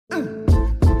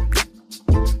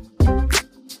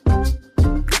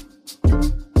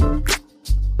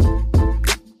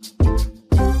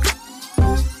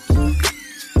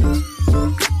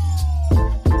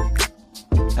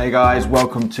Hey guys,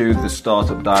 welcome to the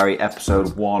Startup Diary,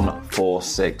 episode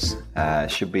 146.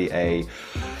 Should be a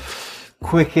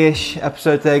quickish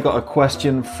episode today. Got a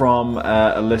question from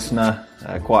a listener,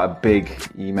 quite a big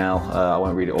email. I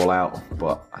won't read it all out,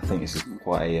 but I think this is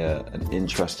quite an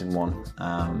interesting one.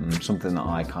 Something that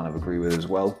I kind of agree with as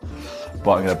well.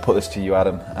 But I'm going to put this to you,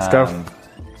 Adam. Let's go.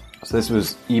 So this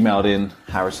was emailed in,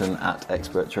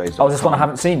 harrison@experttrades.com. Oh, is this one I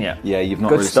haven't seen yet? Yeah, you've not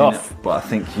Good really stuff. seen it, but I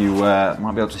think you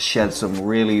might be able to shed some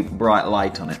really bright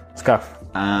light on it. Let's go.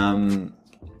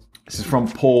 This is from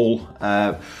Paul.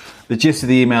 The gist of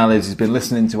the email is he's been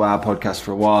listening to our podcast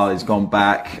for a while. He's gone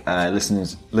back,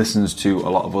 listens to a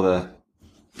lot of other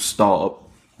startup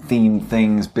themed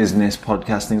things, business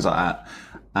podcasts, things like that.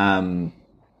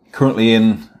 Currently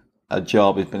in a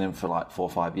job he's been in for like 4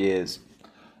 or 5 years.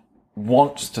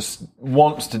 Wants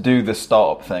to do the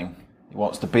startup thing. He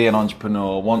wants to be an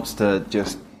entrepreneur. Wants to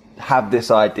just have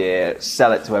this idea,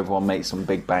 sell it to everyone, make some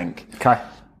big bank. Okay.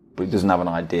 But he doesn't have an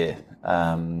idea.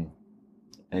 And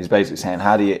he's basically saying,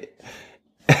 how do you...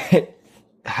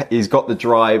 he's got the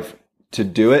drive to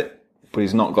do it, but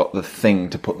he's not got the thing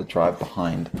to put the drive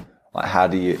behind. Like, how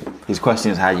do you... His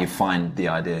question is, how do you find the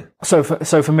idea? So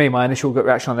for me, my initial gut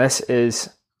reaction on this is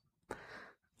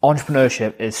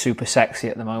entrepreneurship is super sexy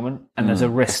at the moment, and there's a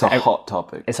risk. It's a hot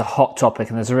topic. It's a hot topic,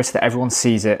 and there's a risk that everyone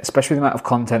sees it, especially the amount of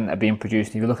content that are being produced.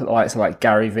 If you look at the likes of like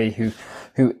Gary Vee, who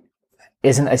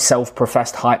isn't a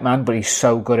self-professed hype man, but he's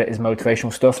so good at his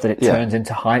motivational stuff that it turns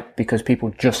into hype because people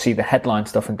just see the headline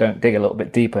stuff and don't dig a little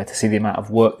bit deeper to see the amount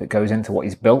of work that goes into what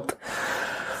he's built.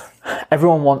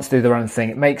 Everyone wants to do their own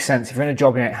thing. It makes sense. If you're in a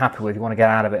job you ain't happy with, you want to get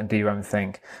out of it and do your own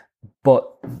thing. But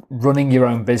running your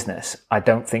own business, I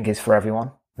don't think is for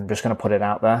everyone. I'm just going to put it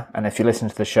out there. And if you listen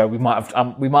to the show, we might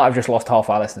have just lost half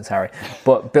our listeners, Harry.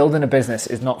 But building a business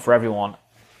is not for everyone.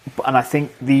 And I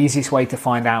think the easiest way to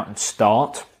find out and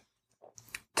start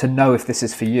to know if this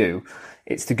is for you,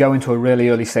 it's to go into a really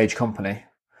early stage company.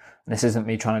 And this isn't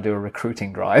me trying to do a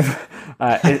recruiting drive.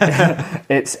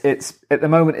 It's at the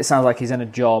moment it sounds like he's in a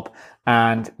job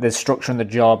and there's structure in the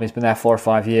job. He's been there 4 or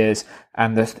 5 years,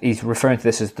 and he's referring to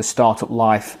this as the startup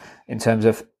life in terms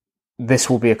of this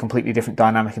will be a completely different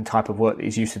dynamic and type of work that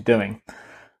he's used to doing.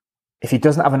 If he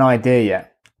doesn't have an idea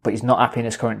yet, but he's not happy in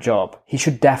his current job, he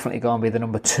should definitely go and be the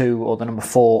number 2 or the number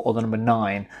 4 or the number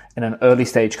 9 in an early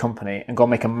stage company and go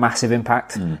and make a massive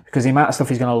impact. Because the amount of stuff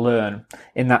he's going to learn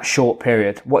in that short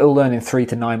period, what he'll learn in 3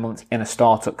 to 9 months in a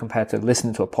startup compared to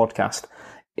listening to a podcast,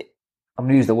 I'm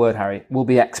going to use the word, Harry, will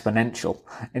be exponential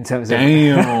in terms of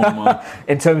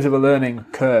in terms of a learning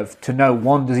curve to know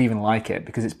one, does he even like it,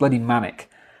 because it's bloody manic.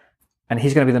 And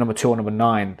he's going to be the number 2 or number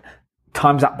 9.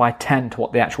 Times that by 10 to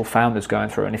what the actual founder's going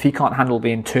through. And if he can't handle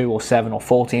being 2 or 7 or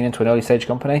 14 into an early stage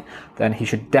company, then he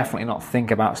should definitely not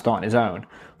think about starting his own.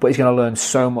 But he's going to learn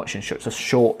so much in such a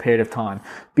short period of time.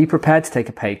 Be prepared to take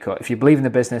a pay cut. If you believe in the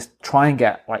business, try and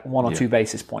get like 1 or 2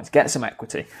 basis points. Get some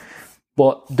equity.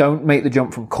 But don't make the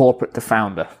jump from corporate to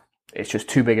founder. It's just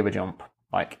too big of a jump.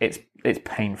 Like, it's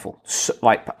painful. So,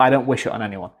 like, I don't wish it on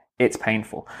anyone. It's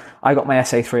painful. I got my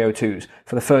SA302s.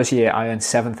 For the first year, I earned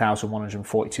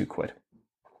 7,142 quid.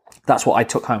 That's what I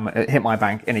took home. It hit my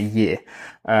bank in a year.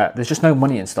 There's just no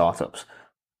money in startups.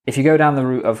 If you go down the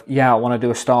route of, I want to do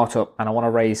a startup and I want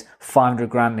to raise 500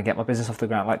 grand and get my business off the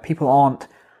ground, like, people aren't.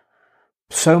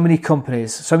 So many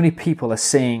companies, so many people are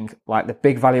seeing like the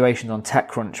big valuations on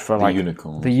TechCrunch for like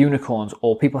the unicorns,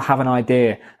 or people have an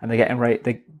idea and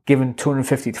they're given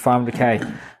 250 to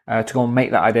 500k to go and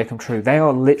make that idea come true. They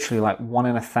are literally like 1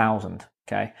 in 1,000.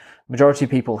 Okay, majority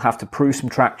of people have to prove some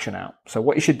traction out. So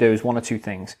what you should do is 1 or 2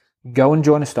 things: go and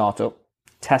join a startup,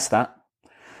 test that,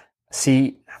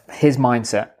 see his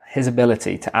mindset, his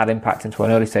ability to add impact into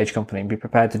an early stage company, and be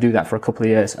prepared to do that for a couple of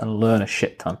years and learn a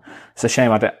shit ton. It's a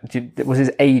shame was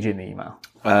his age in the email?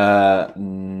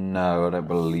 No, I don't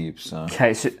believe so.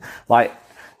 Okay, so like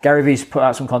Gary Vee's put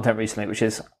out some content recently, which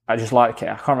is, I just like it.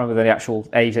 I can't remember the actual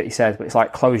age that he says, but it's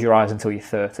like, close your eyes until you're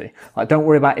 30. Like, don't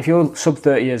worry about, if you're sub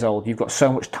 30 years old, you've got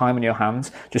so much time in your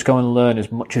hands, just go and learn as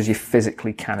much as you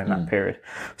physically can in that period.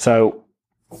 So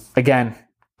again,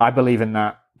 I believe in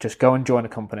that. Just go and join a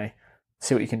company,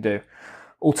 see what you can do.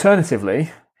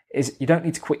 Alternatively, is you don't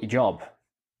need to quit your job.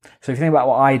 So if you think about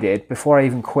what I did, before I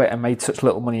even quit and made such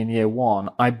little money in year 1,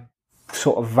 I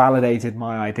sort of validated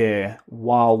my idea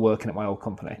while working at my old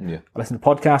company. I listened to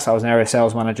podcasts. I was an area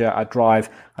sales manager. I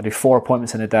drive. I do 4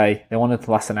 appointments in a day. They wanted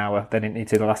to last an hour. They didn't need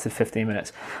to. They lasted 15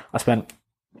 minutes. I spent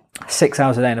 6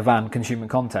 hours a day in a van consuming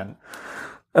content.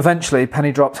 Eventually,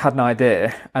 penny dropped, had an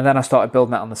idea, and then I started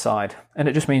building that on the side. And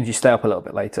it just means you stay up a little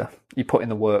bit later. You put in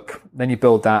the work, then you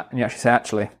build that, and you actually say,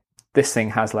 actually, this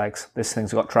thing has legs. This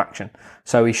thing's got traction.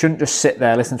 So he shouldn't just sit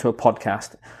there, listen to a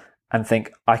podcast and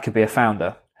think, I could be a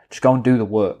founder. Just go and do the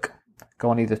work.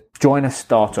 Go and either join a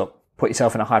startup, put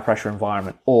yourself in a high pressure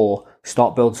environment, or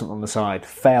start building something on the side.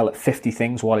 Fail at 50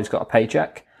 things while he's got a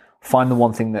paycheck. Find the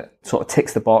one thing that sort of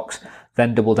ticks the box,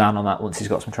 then double down on that once he's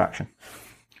got some traction.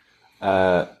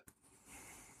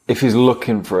 If he's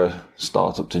looking for a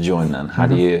startup to join, then how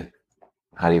do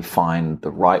you find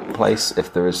the right place,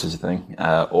 if there is such a thing,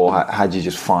 or how do you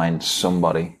just find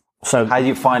somebody? So how do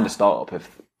you find a startup?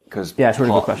 Because it's a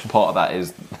really good question. Part of that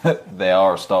is that they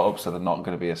are a startup, so they're not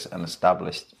going to be an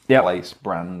established place,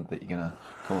 brand that you're going to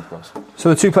come across. So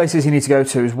the two places you need to go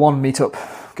to is one, Meetup.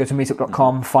 Go to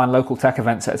meetup.com, find local tech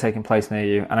events that are taking place near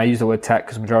you. And I use the word tech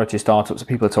because the majority of startups that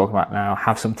people are talking about now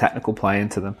have some technical play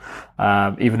into them.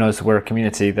 Even though we're a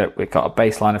community that we've got a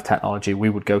baseline of technology, we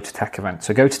would go to tech events.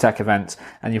 So go to tech events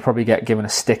and you probably get given a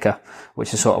sticker,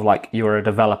 which is sort of like you're a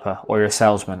developer or you're a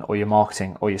salesman or you're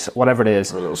marketing or you're whatever it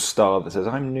is. Or a little star that says,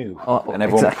 I'm new. And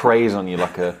everyone prays on you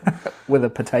like a... with a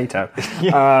potato.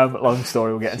 Long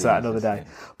story, we'll get into that another day.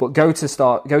 But go to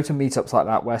meetups like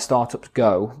that where startups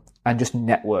go and just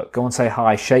network. Go and say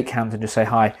hi, shake hands and just say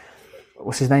hi.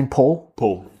 What's his name? Paul?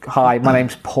 Paul. Hi, my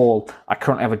name's Paul. I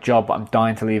currently have a job, but I'm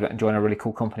dying to leave it and join a really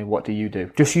cool company. What do you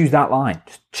do? Just use that line.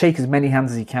 Just shake as many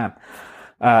hands as you can.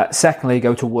 Secondly,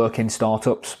 go to work in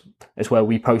startups. It's where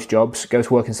we post jobs. Go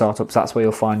to work in startups. That's where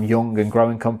you'll find young and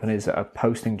growing companies that are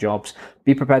posting jobs.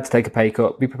 Be prepared to take a pay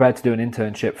cut. Be prepared to do an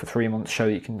internship for 3 months. Show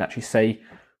that you can actually say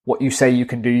what you say you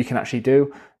can do, you can actually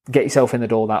do. Get yourself in the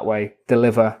door that way.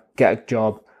 Deliver. Get a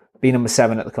job. Be number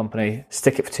 7 at the company,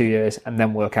 stick it for 2 years, and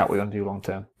then work out what you want to do long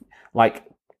term. Like,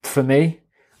 for me,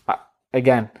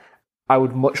 I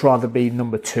would much rather be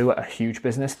number 2 at a huge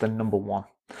business than number 1.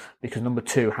 Because number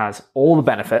 2 has all the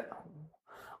benefit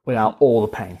without all the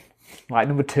pain. Like,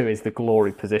 number 2 is the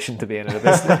glory position to be in a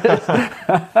business.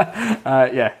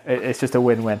 It's just a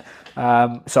win-win.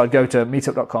 So I'd go to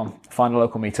meetup.com, find a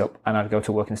local meetup, and I'd go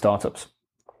to work in startups.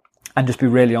 And just be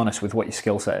really honest with what your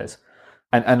skill set is.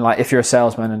 And like, if you're a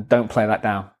salesman, and don't play that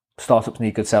down, startups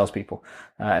need good salespeople.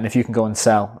 And if you can go and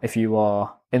sell, if you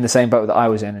are in the same boat that I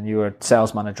was in and you were a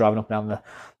salesman and driving up and down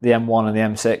the M1 and the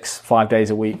M6 5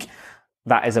 days a week,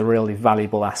 that is a really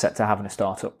valuable asset to have in a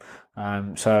startup.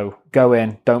 So go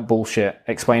in, don't bullshit,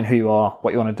 explain who you are,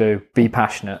 what you want to do, be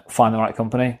passionate, find the right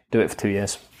company, do it for 2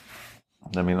 years.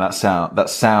 I mean, that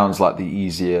sounds like the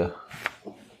easier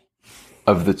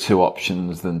of the two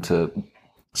options than to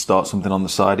start something on the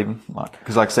side, even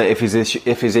because, like I say, if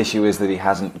his issue is that he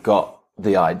hasn't got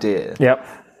the idea,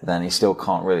 then he still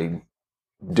can't really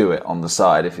do it on the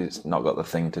side if he's not got the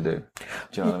thing to do.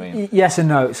 Do you know what I mean? Yes and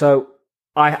no. So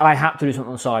I had to do something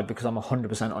on the side because I'm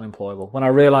 100% unemployable. When I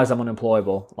realised I'm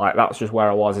unemployable, like, that's just where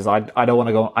I was. Is I don't want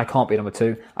to go. I can't be number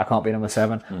 2. I can't be number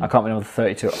 7. I can't be number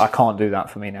 32. I can't do that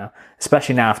for me now,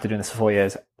 especially now after doing this for 4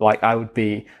 years. Like, I would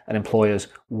be an employer's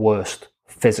worst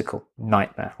physical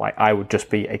nightmare. Like, I would just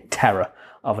be a terror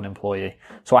of an employee.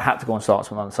 So I had to go and start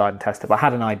something on the side and test it. But I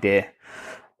had an idea.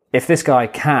 If this guy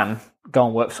can go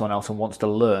and work for someone else and wants to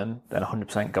learn, then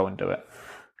 100% go and do it.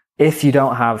 If you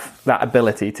don't have that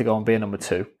ability to go and be a number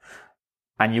 2,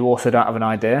 and you also don't have an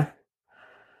idea,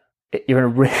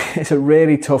 it's a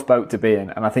really tough boat to be in.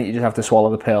 And I think you just have to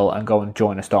swallow the pill and go and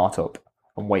join a startup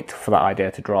and wait for that idea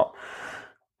to drop.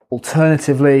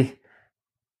 Alternatively,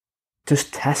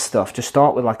 just test stuff. Just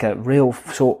start with like a real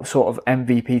sort of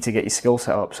MVP to get your skill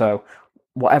set up. So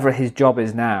whatever his job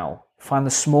is now, find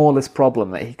the smallest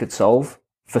problem that he could solve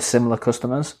for similar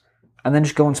customers, and then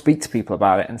just go and speak to people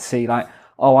about it and see, like,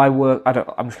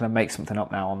 I'm just going to make something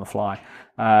up now on the fly.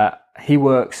 He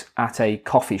works at a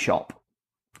coffee shop.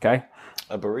 Okay.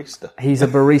 A barista. He's a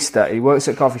barista. He works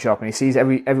at a coffee shop and he sees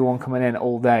everyone coming in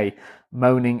all day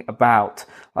moaning about,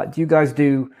 like, do you guys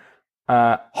do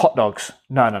hot dogs?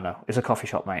 No. It's a coffee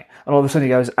shop, mate. And all of a sudden he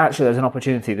goes, actually, there's an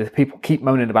opportunity. There's people keep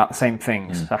moaning about the same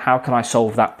things. So how can I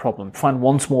solve that problem? Find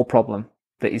one small problem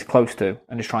that he's close to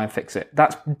and just try and fix it.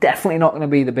 That's definitely not going to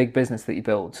be the big business that he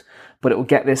builds, but it will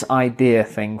get this idea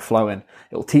thing flowing.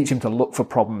 It will teach him to look for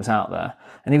problems out there.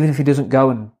 And even if he doesn't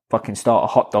go and fucking start a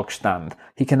hot dog stand,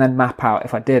 he can then map out,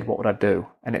 if I did, what would I do?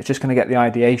 And it's just going to get the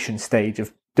ideation stage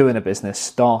of doing a business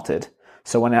started.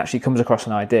 So when it actually comes across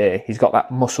an idea, he's got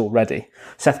that muscle ready.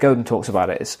 Seth Godin talks about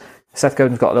it. Seth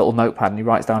Godin's got a little notepad and he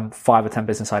writes down 5 or 10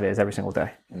 business ideas every single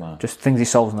day. Wow. Just things he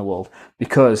solves in the world,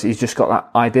 because he's just got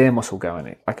that idea muscle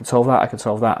going. I could solve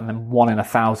that. And then 1 in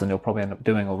 1,000 he'll probably end up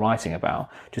doing or writing about.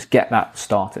 Just get that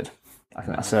started. I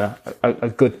think that's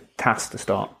a good task to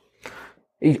start.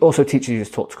 He also teaches you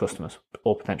to talk to customers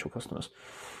or potential customers.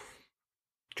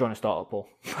 Join a startup, Paul.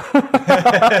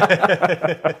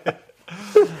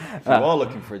 If you are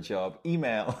looking for a job,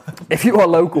 email. If you are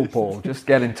local, Paul, just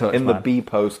get in touch. In the B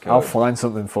postcode. I'll find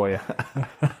something for you.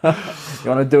 You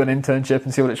want to do an internship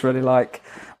and see what it's really like?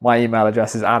 My email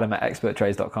address is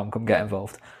adam@experttrades.com. Come get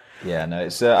involved. Yeah, no,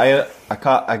 it's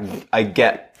I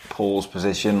get Paul's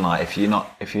position. Like, if you're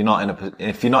not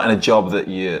in a job that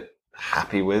you're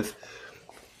happy with,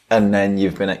 and then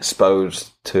you've been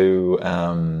exposed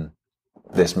to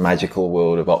this magical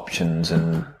world of options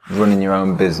and running your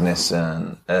own business,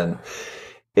 and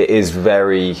it is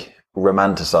very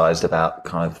romanticized about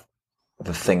kind of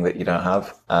the thing that you don't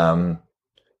have.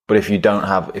 But if you don't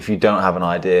have an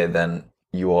idea, then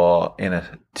you are in a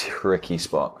tricky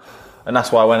spot. And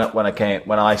that's why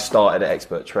when I started at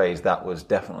Expert Trades, that was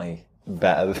definitely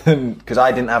better than, because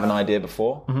I didn't have an idea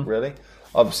before, really.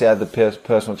 Obviously, I had the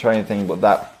personal training thing, but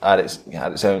that had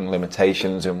its own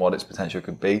limitations and what its potential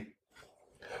could be.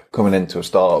 Coming into a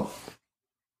startup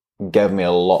gave me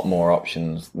a lot more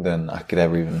options than I could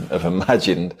ever even have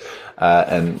imagined,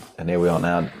 and here we are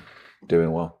now,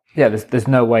 doing well. Yeah, there's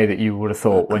no way that you would have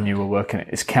thought when you were working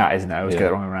it's Cat, isn't it? I always get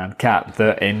it wrong around Cat,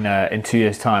 that in 2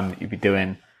 years' time that you'd be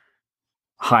doing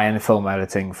high-end film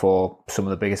editing for some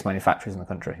of the biggest manufacturers in the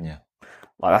country. Yeah.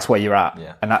 Like, that's where you're at.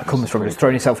 Yeah. And that comes from just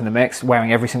throwing yourself in the mix,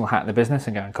 wearing every single hat in the business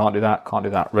and going, can't do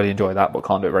that, really enjoy that, but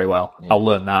can't do it very well. Yeah. I'll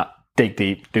learn that, dig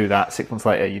deep, do that. 6 months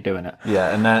later, you're doing it.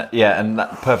 Yeah, and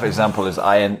that perfect example is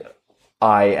I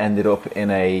ended up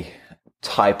in a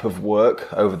type of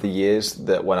work over the years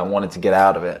that when I wanted to get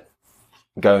out of it,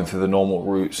 going through the normal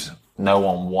routes, no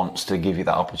one wants to give you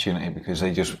that opportunity because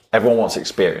everyone wants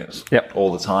experience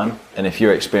all the time. And if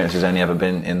your experience has only ever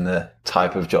been in the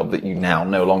type of job that you now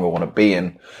no longer want to be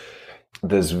in,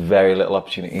 there's very little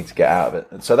opportunity to get out of it.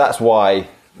 And so that's why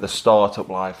the startup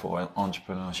life or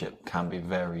entrepreneurship can be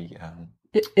very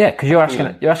because you're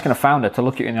asking a founder to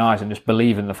look at you in the eyes and just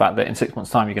believe in the fact that in 6 months'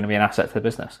 time you're going to be an asset to the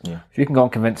business. Yeah. If you can go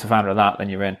and convince the founder of that, then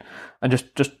you're in. And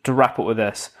just to wrap up with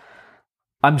this,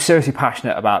 I'm seriously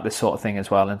passionate about this sort of thing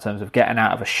as well, in terms of getting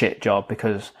out of a shit job,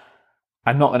 because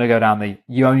I'm not going to go down the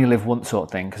you only live once sort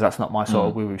of thing, because that's not my sort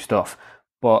of woo-woo stuff.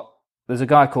 But there's a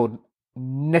guy called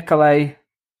Nikolay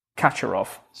Kacharov.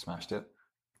 Smashed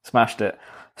it.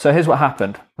 So here's what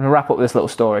happened. I'm going to wrap up this little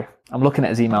story. I'm looking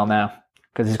at his email now,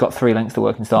 because he's got 3 links to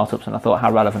work in startups, and I thought,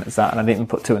 how relevant is that? And I didn't even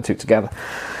put 2 and 2 together.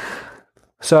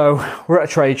 So we're at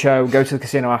a trade show, go to the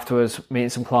casino afterwards, meeting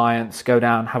some clients, go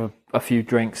down, have a few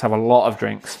drinks, have a lot of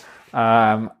drinks,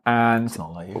 and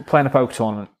we're playing a poker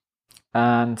tournament.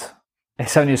 And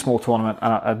it's only a small tournament,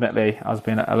 and admittedly, I was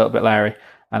being a little bit leery,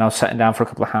 and I was sitting down for a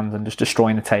couple of hands and just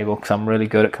destroying the table because I'm really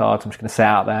good at cards. I'm just going to sit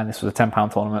out there, and this was a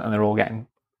 £10 tournament, and they're all getting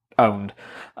owned.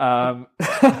 You're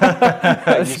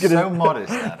so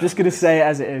modest. Just going to say it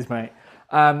as it is, mate.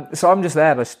 So I'm just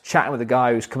there, just chatting with a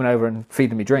guy who's coming over and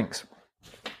feeding me drinks.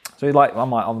 So I'm like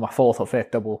on my 4th or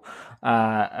 5th double,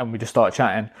 and we just started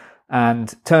chatting.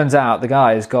 And turns out the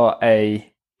guy has got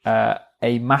a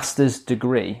master's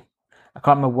degree. I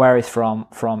can't remember where he's from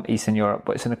Eastern Europe,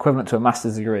 but it's an equivalent to a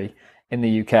master's degree in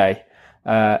the UK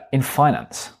in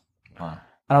finance. Wow.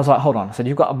 And I was like, hold on. I said,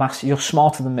 you've got a master. You're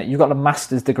smarter than me. You've got a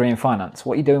master's degree in finance.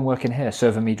 What are you doing working here,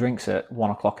 serving me drinks at 1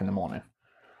 o'clock in the morning?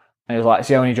 And he was like, it's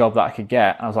the only job that I could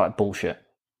get. And I was like, bullshit.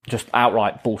 Just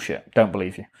outright bullshit. Don't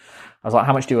believe you. I was like,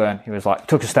 how much do you earn? He was like,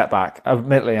 took a step back.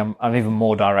 Admittedly, I'm even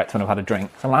more direct when I've had a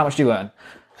drink. So I'm like, how much do you earn?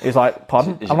 He was like,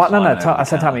 pardon? I'm like, no. I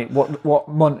said, Tammy, what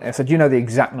month? I said, do you know the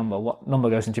exact number? What number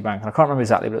goes into your bank? And I can't remember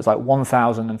exactly, but it was like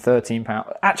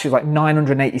 £1,013. Actually, it was like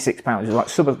 £986. It was like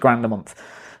sub a grand a month.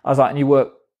 I was like, and you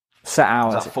work set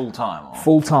hours. Is that full time?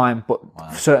 Full time, but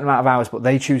a certain amount of hours. But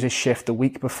they choose his shift the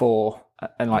week before.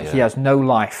 And he has no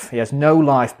life. He has no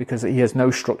life because he has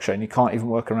no structure and you can't even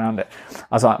work around it.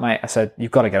 I was like, mate, I said, you've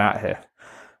got to get out of here.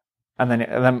 And then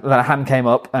a hand came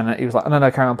up and he was like,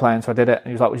 no, carry on playing. So I did it. And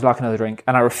he was like, would you like another drink?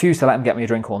 And I refused to let him get me a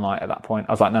drink all night at that point.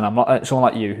 I was like, no, I'm not. Someone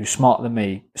like you who's smarter than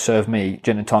me serve me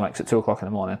gin and tonics at 2 o'clock in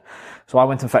the morning. So I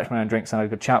went and fetched my own drinks and I had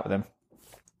a good chat with him.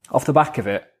 Off the back of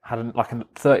it, had a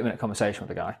 30-minute conversation with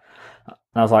the guy. And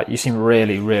I was like, you seem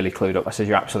really, really clued up. I said,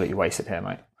 you're absolutely wasted here,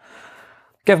 mate.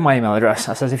 Gave him my email address.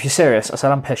 I said, if you're serious, I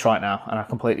said, I'm pissed right now. And I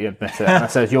completely admit it. And I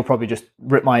said, you'll probably just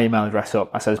rip my email address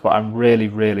up. I said, but I'm really,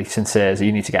 really sincere. So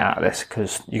you need to get out of this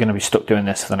because you're going to be stuck doing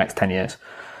this for the next 10 years.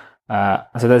 I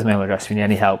said, there's my email address. If you need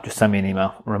any help, just send me an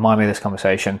email. Remind me of this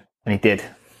conversation. And he did.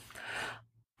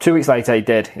 2 weeks later, he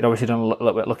did. He'd obviously done a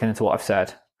little bit looking into what I've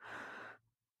said.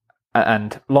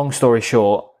 And long story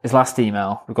short, his last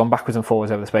email, we've gone backwards and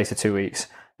forwards over the space of 2 weeks.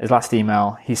 His last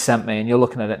email, he sent me, and you're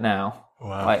looking at it now.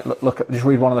 Wow. Like, look, just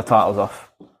read one of the titles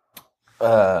off.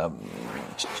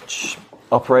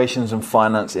 Operations and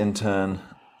finance intern,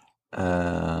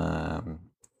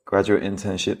 Graduate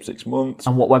internship, 6 months.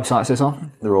 And what website is this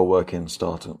on? They're all working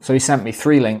startups. So he sent me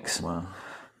 3 links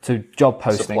to job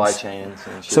postings. Supply chain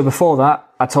internship. So before that,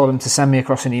 I told him to send me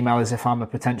across an email as if I'm a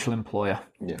potential employer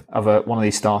of one of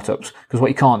these startups. Because what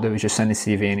you can't do is just send his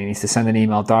CV in. He needs to send an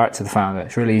email direct to the founder.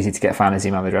 It's really easy to get founders'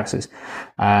 email addresses.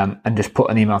 And just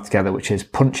put an email together which is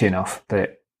punchy enough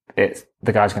that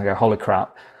the guy's going to go, holy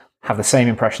crap, have the same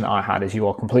impression that I had as you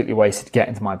are completely wasted to get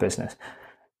into my business.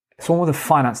 Someone with a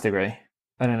finance degree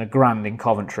and in a grand in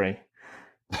Coventry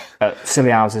at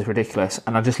silly hours is ridiculous.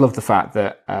 And I just love the fact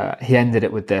that he ended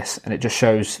it with this, and it just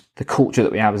shows the culture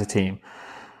that we have as a team.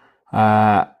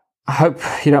 I hope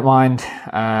you don't mind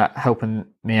helping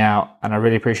me out, and I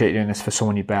really appreciate you doing this for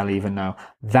someone you barely even know.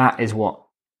 That is what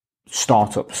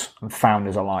startups and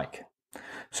founders are like.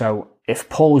 So if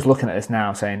Paul was looking at this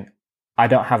now saying, I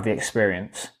don't have the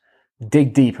experience,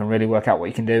 dig deep and really work out what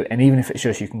you can do. And even if it's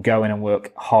just you can go in and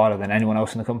work harder than anyone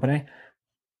else in the company,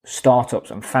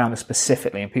 startups and founders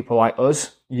specifically, and people like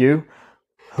us, you,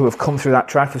 who have come through that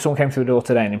track, if someone came through the door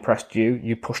today and impressed you,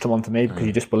 you pushed them onto me because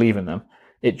you just believe in them.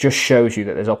 It just shows you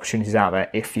that there's opportunities out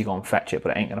there if you go and fetch it,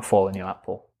 but it ain't going to fall in your lap,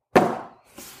 Paul.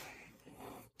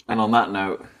 And on that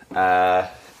note,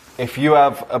 if you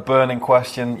have a burning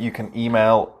question, you can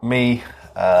email me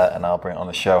and I'll bring it on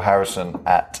the show,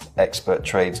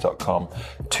 harrison@experttrades.com.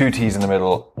 2 T's in the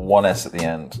middle, 1 S at the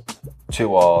end,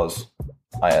 2 R's,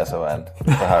 ISON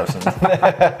for Harrison.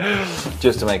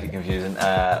 Just to make it confusing.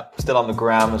 Still on the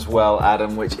gram as well,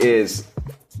 Adam, which is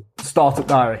Startup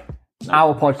Diary.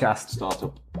 Our podcast.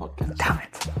 Startup Podcast. Damn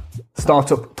it.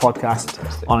 Startup Podcast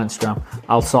on Instagram.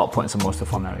 I'll start putting some more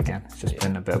stuff on there again. It's just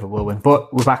been a bit of a whirlwind.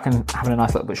 But we're back and having a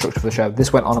nice little bit of structure for the show.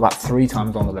 This went on about 3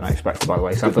 times longer than I expected, by the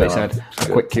way. So I thought you said a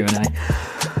quick Q&A.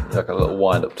 Like a little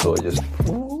wind-up tour, just...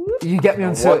 You get me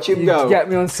on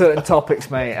certain topics,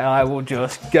 mate, and I will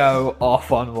just go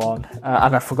off on one.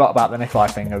 And I forgot about the Nikolai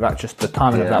thing. That just the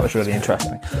timing of that was really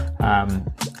interesting.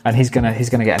 And he's gonna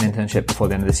get an internship before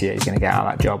the end of this year. He's gonna get out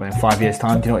of that job, and in 5 years'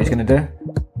 time, do you know what he's gonna do?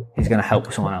 He's gonna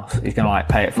help someone else. He's gonna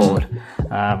pay it forward,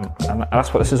 and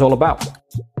that's what this is all about.